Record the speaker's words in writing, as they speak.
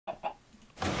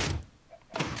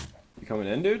coming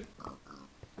in, dude?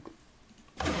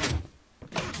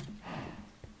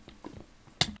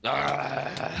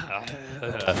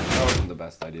 That wasn't the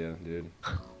best idea, dude.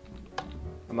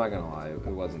 I'm not gonna lie, it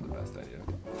wasn't the best idea.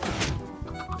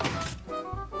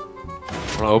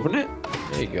 Wanna open it?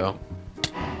 There you go.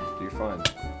 You're fine.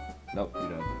 Nope, you're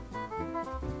dead.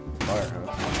 Fire,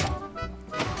 huh?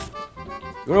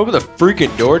 You wanna open the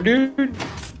freaking door, dude?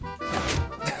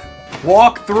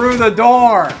 Walk through the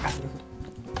door!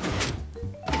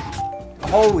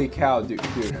 Holy cow, dude.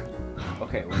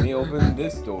 Okay, let me open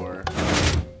this door.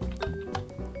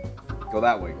 Go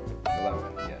that way. Go that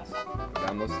way, yes. Go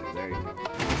down those stairs. There you go.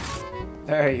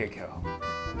 There you go.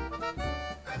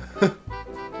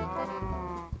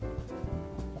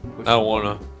 I don't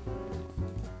wanna.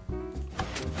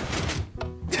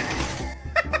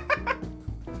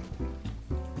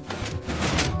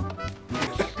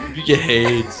 You get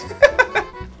AIDS.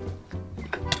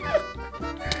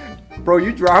 Bro,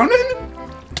 you drowning?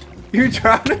 You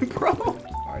drowning, bro?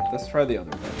 Alright, let's try the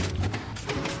other one.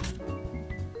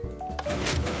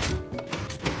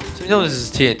 So you know this is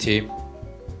TNT.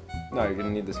 No, you're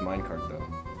gonna need this minecart though.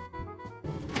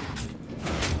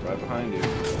 Right behind you.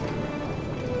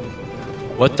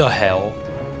 What the hell?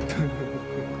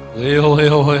 Lil.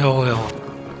 Wait,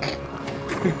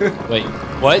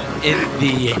 what in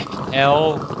the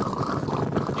hell?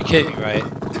 You're kidding me, right?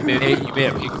 You made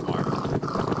a pig farm.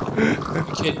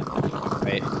 You're kidding me,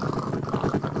 right?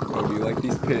 Bro, do you like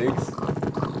these pigs?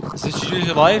 Is this you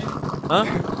your life? Huh?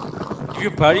 You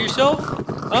feel proud of yourself?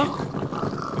 Huh?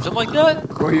 Or something like that?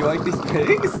 Bro, you like these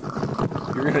pigs?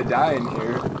 You're gonna die in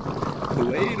here.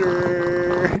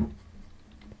 Later.